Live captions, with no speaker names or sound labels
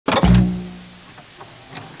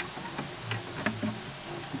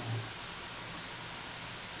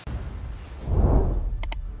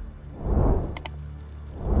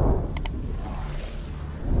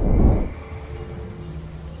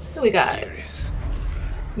Who we got?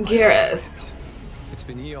 Garrus. It's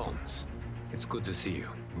been eons. It's good to see you.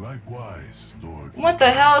 Likewise, Lord. What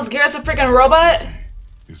the hell? Is Garrus a freaking robot?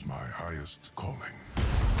 Is my highest calling.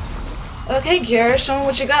 Okay, Garrus, show me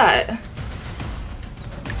what you got.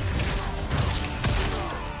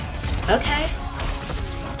 Okay.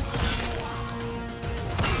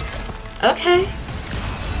 Okay.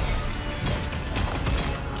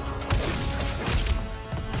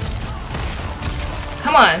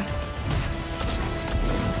 Come on.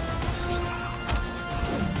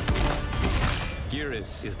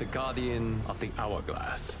 Garrus is the guardian of the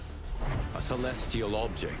hourglass, a celestial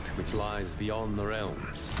object which lies beyond the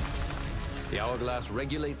realms. The hourglass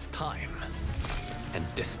regulates time and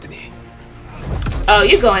destiny. Oh,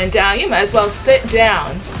 you're going down. You might as well sit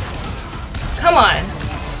down. Come on.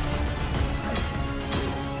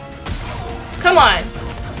 Come on.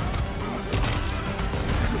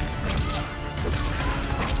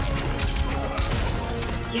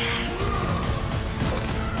 Yes.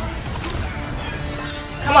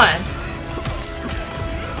 Come on.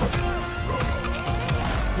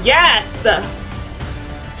 Yes.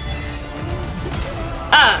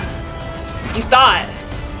 You thought.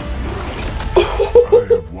 I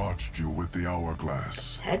have watched you with the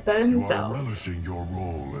hourglass. Headbutt You himself. are relishing your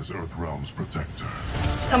role as Earthrealm's protector.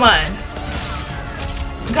 Come on.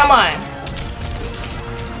 Come on.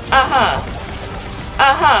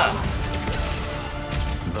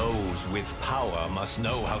 Those with power must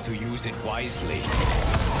know how to use it wisely.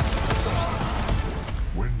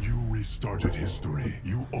 When you restarted history,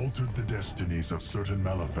 you altered the destinies of certain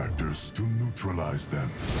malefactors to neutralize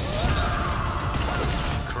them.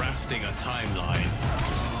 Crafting a timeline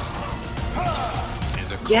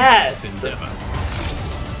is a Yes. complex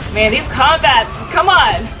endeavor. Man, these combats. Come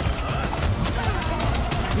on.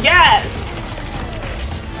 Yes.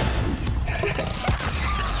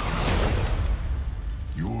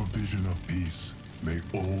 Your vision of peace may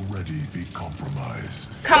already be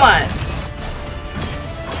compromised. Come on.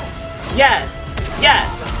 Yes. Yes.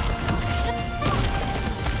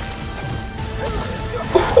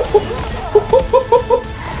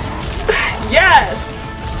 Yes.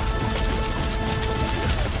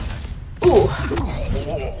 Ooh.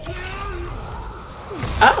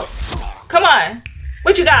 Oh. Come on.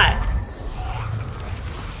 What you got?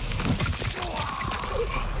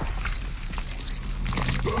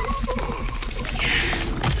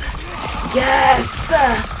 Yes.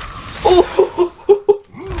 Ooh.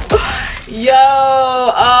 Yo.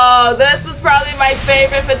 Oh, this is probably my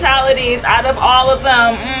favorite fatalities out of all of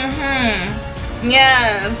them.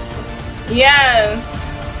 Yes. Yes.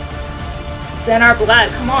 It's in our blood.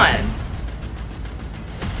 Come on.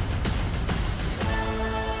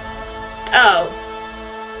 Oh.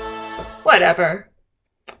 Whatever.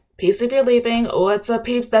 Peace if you're leaving. What's up,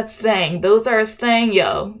 peeps that's staying? Those that are staying,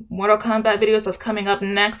 yo, Mortal Kombat videos that's coming up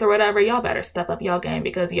next or whatever, y'all better step up y'all game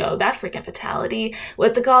because, yo, that freaking fatality,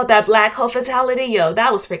 what's it called? That black hole fatality? Yo,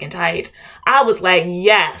 that was freaking tight. I was like,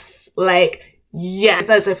 yes. Like, yes.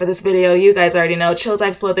 That's it for this video. You guys already know. Chills, I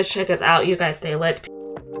Explode. This chick is out. You guys stay lit.